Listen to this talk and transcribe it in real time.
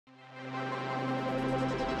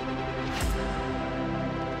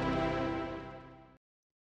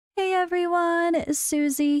everyone,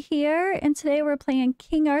 Suzi here, and today we're playing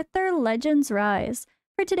King Arthur Legends Rise.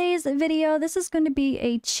 For today's video, this is going to be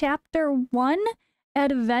a Chapter 1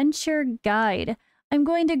 Adventure Guide. I'm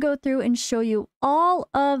going to go through and show you all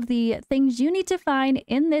of the things you need to find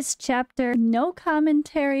in this chapter. No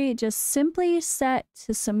commentary, just simply set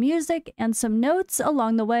to some music and some notes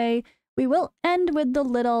along the way. We will end with the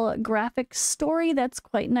little graphic story that's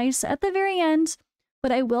quite nice at the very end.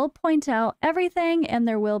 But I will point out everything, and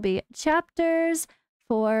there will be chapters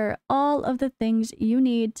for all of the things you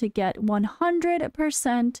need to get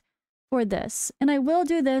 100% for this. And I will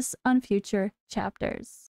do this on future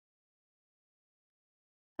chapters.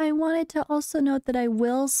 I wanted to also note that I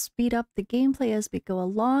will speed up the gameplay as we go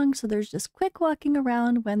along, so there's just quick walking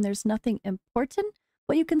around when there's nothing important,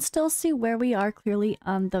 but you can still see where we are clearly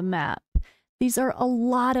on the map. These are a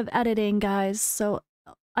lot of editing, guys, so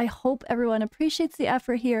I hope everyone appreciates the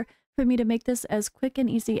effort here for me to make this as quick and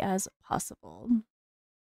easy as possible.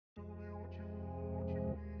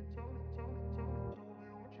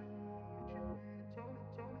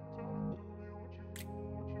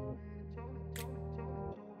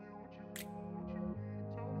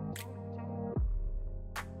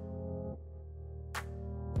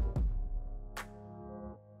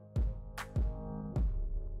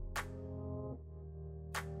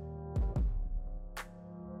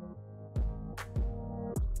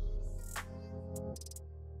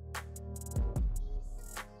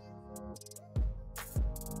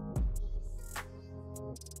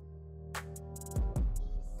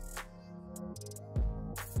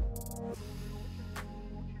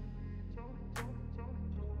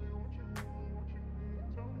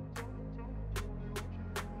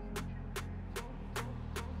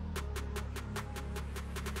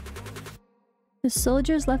 The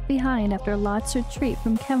soldiers left behind after Lot's retreat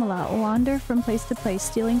from Camelot wander from place to place,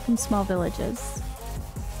 stealing from small villages.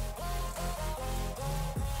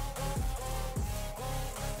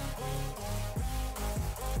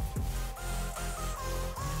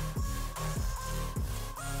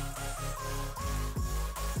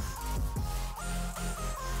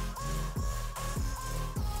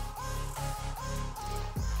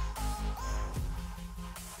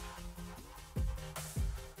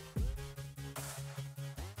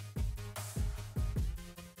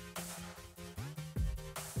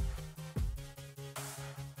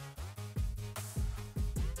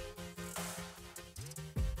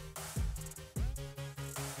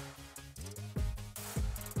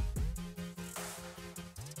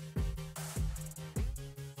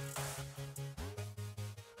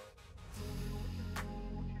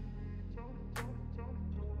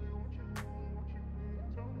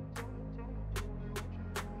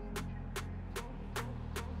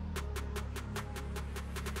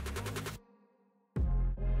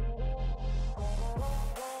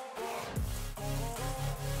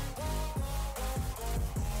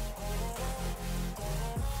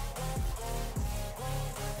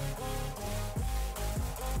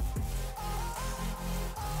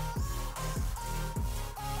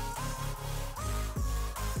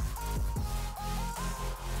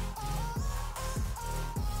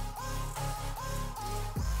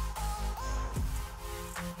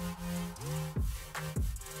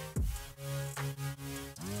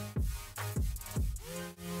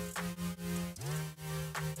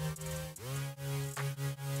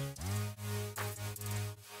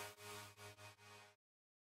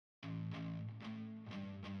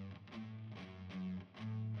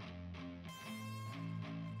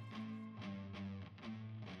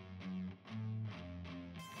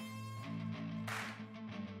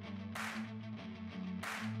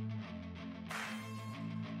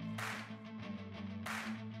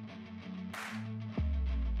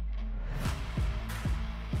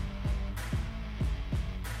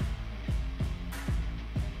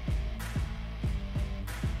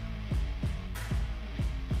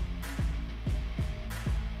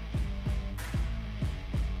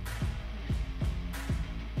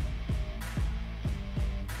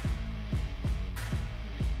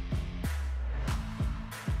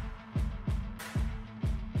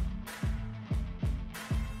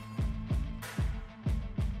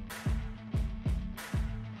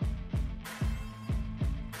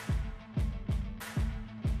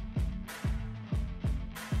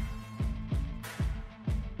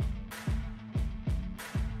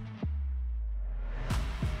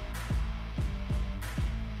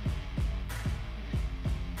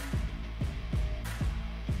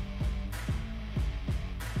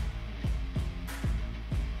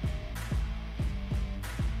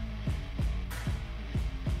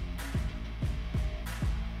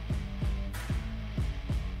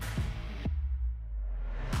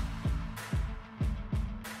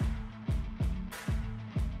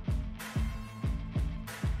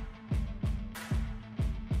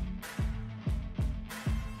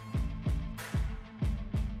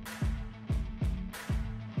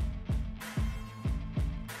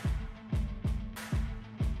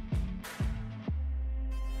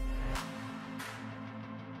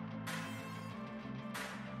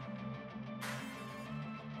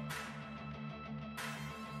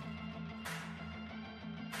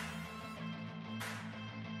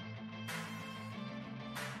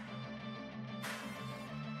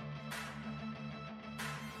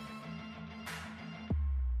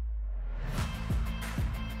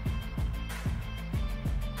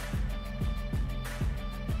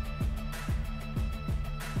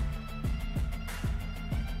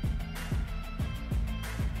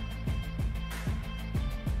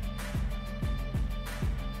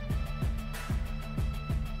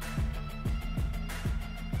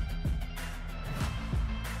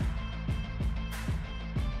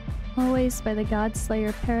 Always by the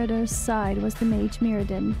god-slayer Peridur's side was the mage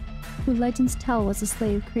Mirrodin, who legends tell was a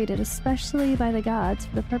slave created especially by the gods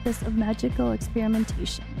for the purpose of magical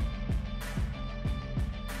experimentation.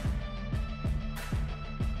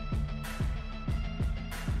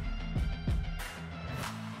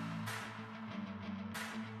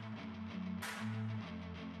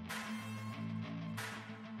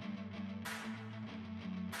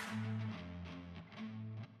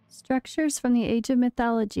 Structures from the Age of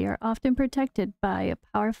Mythology are often protected by a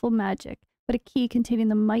powerful magic, but a key containing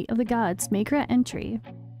the might of the gods may grant entry.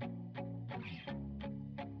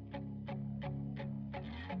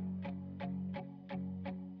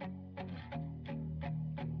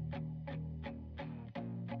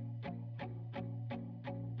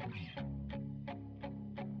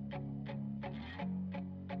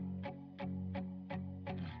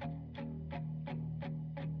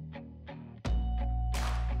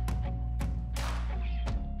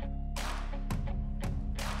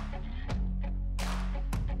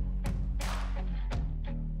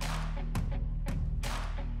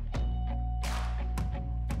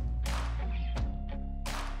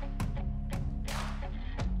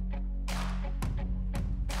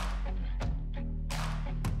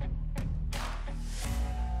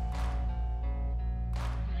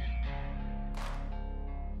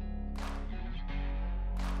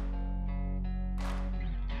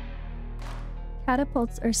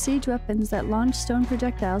 Catapults are siege weapons that launch stone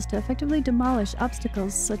projectiles to effectively demolish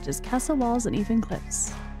obstacles such as castle walls and even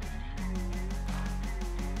cliffs.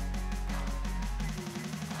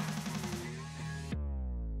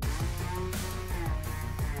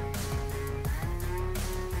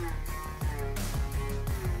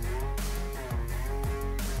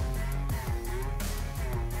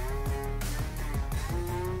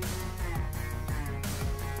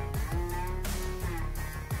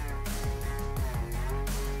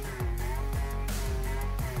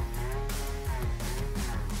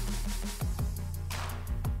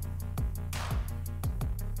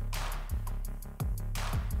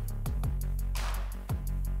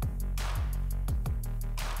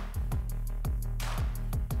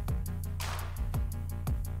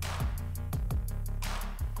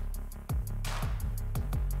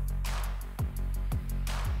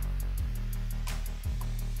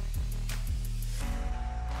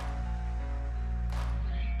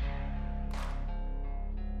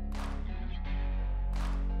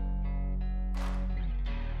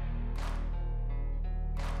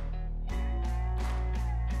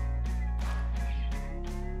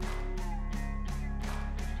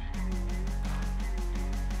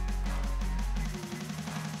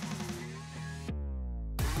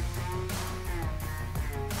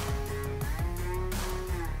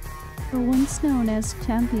 Were once known as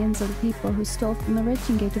champions of the people who stole from the rich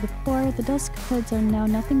and gave to the poor, the Dusk Hoods are now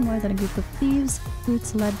nothing more than a group of thieves,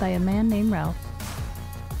 brutes led by a man named Ralph.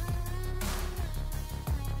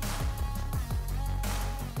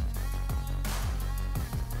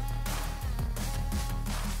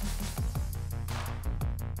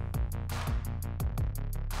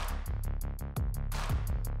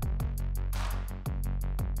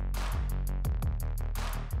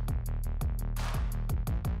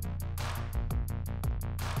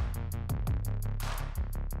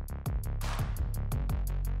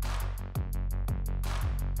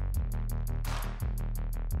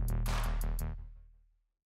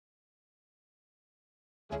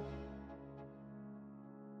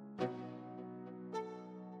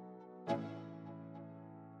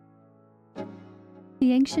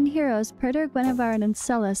 The ancient heroes Peridur, Guinevere, and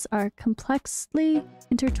Ancellus are complexly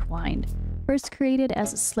intertwined. First created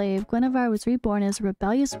as a slave, Guinevere was reborn as a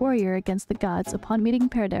rebellious warrior against the gods upon meeting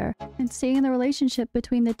Peridur, and seeing the relationship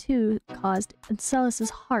between the two caused Ancellus's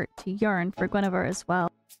heart to yearn for Guinevere as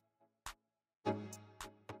well.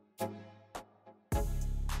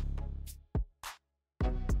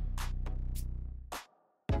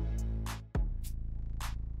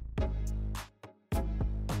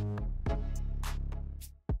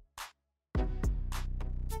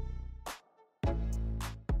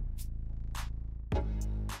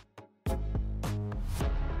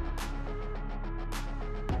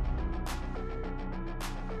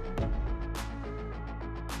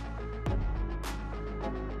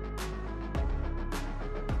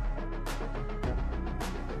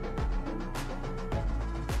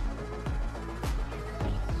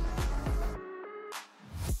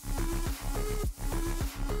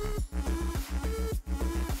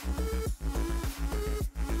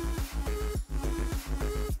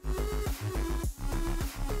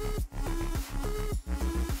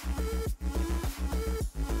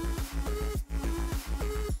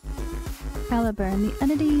 Excalibur, and the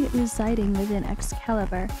entity residing within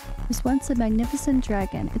Excalibur was once a magnificent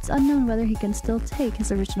dragon. It's unknown whether he can still take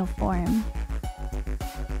his original form.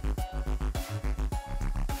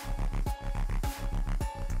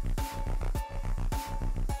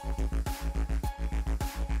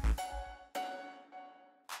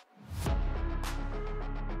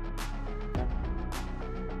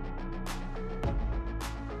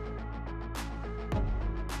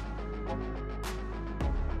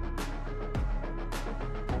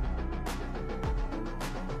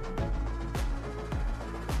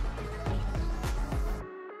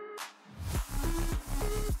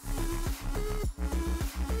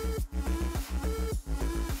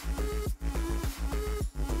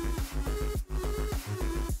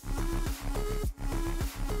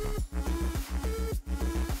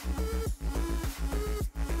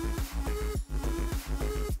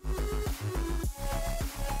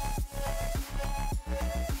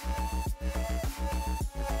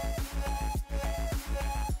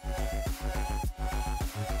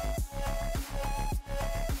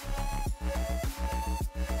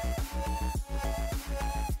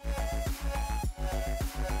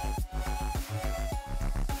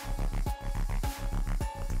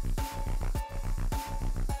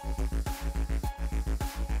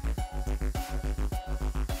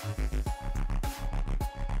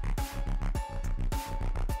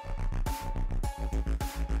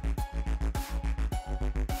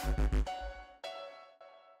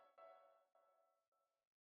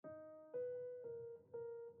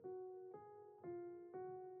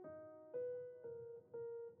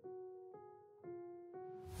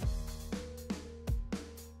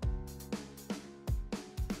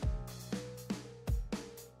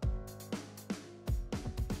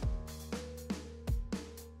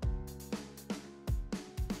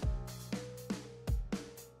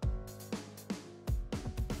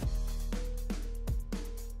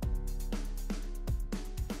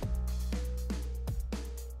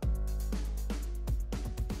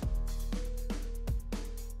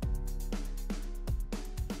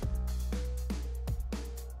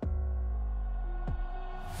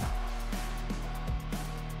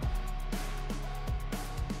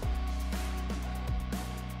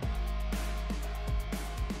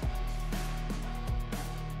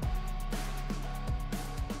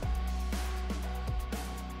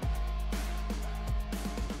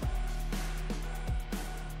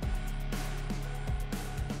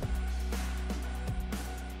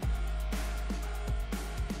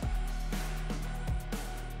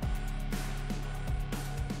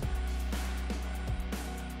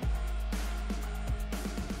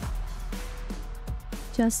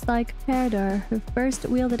 Just like Peredur, who first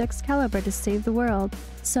wielded Excalibur to save the world,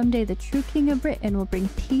 someday the true King of Britain will bring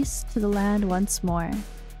peace to the land once more.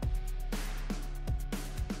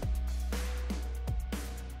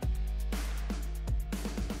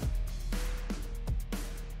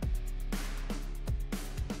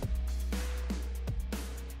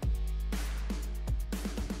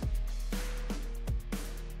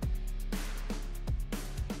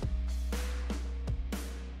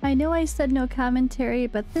 I know I said no commentary,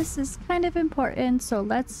 but this is kind of important, so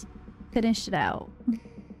let's finish it out.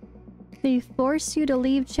 They force you to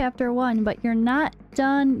leave chapter 1, but you're not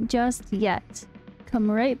done just yet.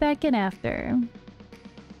 Come right back in after.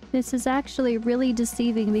 This is actually really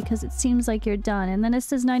deceiving because it seems like you're done, and then it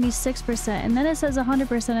says 96%, and then it says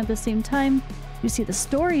 100% at the same time. You see the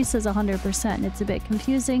story says 100%, and it's a bit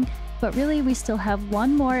confusing, but really we still have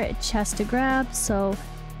one more chest to grab, so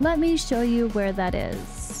let me show you where that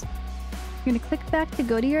is. You're gonna click back to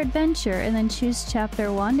go to your adventure and then choose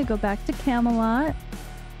chapter 1 to go back to Camelot.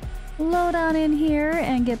 Load on in here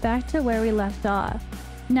and get back to where we left off.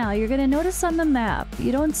 Now you're gonna notice on the map,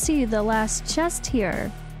 you don't see the last chest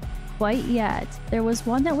here quite yet. There was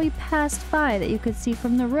one that we passed by that you could see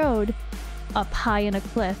from the road up high in a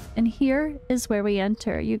cliff, and here is where we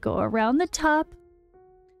enter. You go around the top.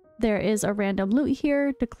 There is a random loot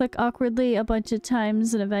here to click awkwardly a bunch of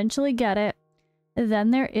times and eventually get it.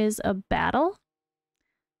 Then there is a battle.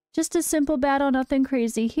 Just a simple battle, nothing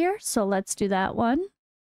crazy here, so let's do that one.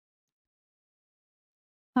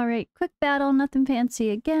 Alright, quick battle, nothing fancy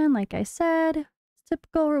again, like I said.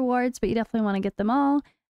 Typical rewards, but you definitely want to get them all.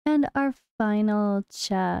 And our final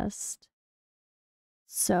chest.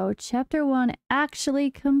 So chapter 1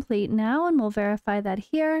 actually complete now, and we'll verify that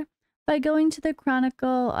here by going to the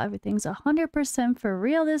Chronicle. Everything's 100% for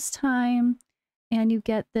real this time. And you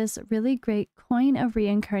get this really great coin of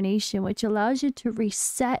reincarnation, which allows you to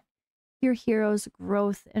reset your hero's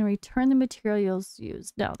growth and return the materials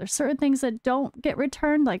used. Now, there's certain things that don't get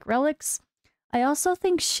returned, like relics. I also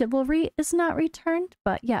think chivalry is not returned,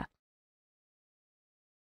 but yeah.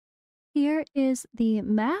 Here is the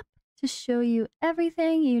map to show you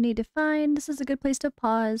everything you need to find. This is a good place to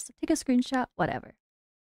pause, take a screenshot, whatever.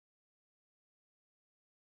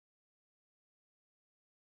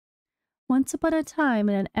 Once upon a time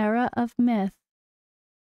in an era of myth,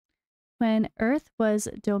 when Earth was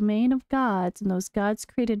a domain of gods and those gods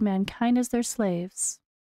created mankind as their slaves,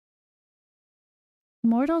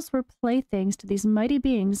 mortals were playthings to these mighty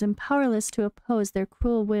beings and powerless to oppose their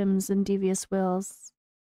cruel whims and devious wills.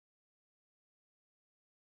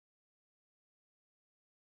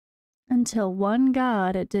 Until one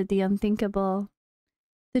god did the unthinkable.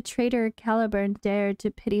 The traitor Caliburn dared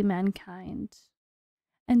to pity mankind,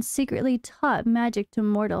 and secretly taught magic to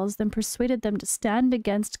mortals, then persuaded them to stand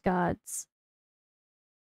against gods.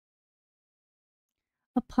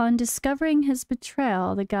 Upon discovering his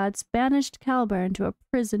betrayal, the gods banished Caliburn to a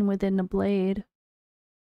prison within a blade.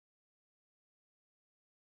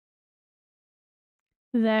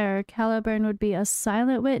 There, Caliburn would be a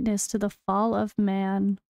silent witness to the fall of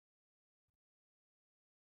man.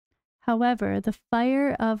 However, the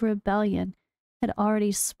fire of rebellion had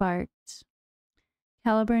already sparked.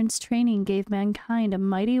 Caliburn's training gave mankind a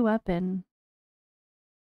mighty weapon.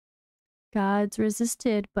 Gods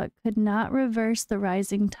resisted but could not reverse the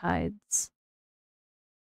rising tides.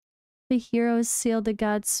 The heroes sealed the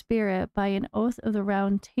god's spirit by an oath of the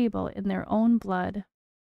Round Table in their own blood.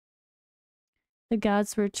 The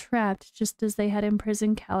gods were trapped just as they had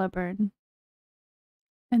imprisoned Caliburn.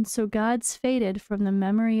 And so gods faded from the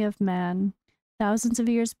memory of man. Thousands of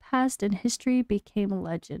years passed and history became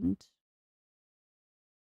legend.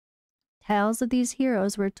 Tales of these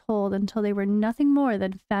heroes were told until they were nothing more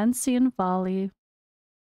than fancy and folly.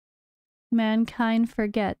 Mankind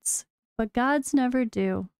forgets, but gods never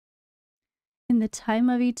do. In the time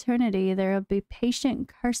of eternity, there will be patient,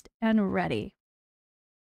 cursed, and ready.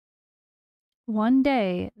 One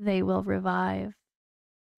day they will revive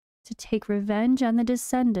to take revenge on the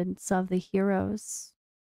descendants of the heroes.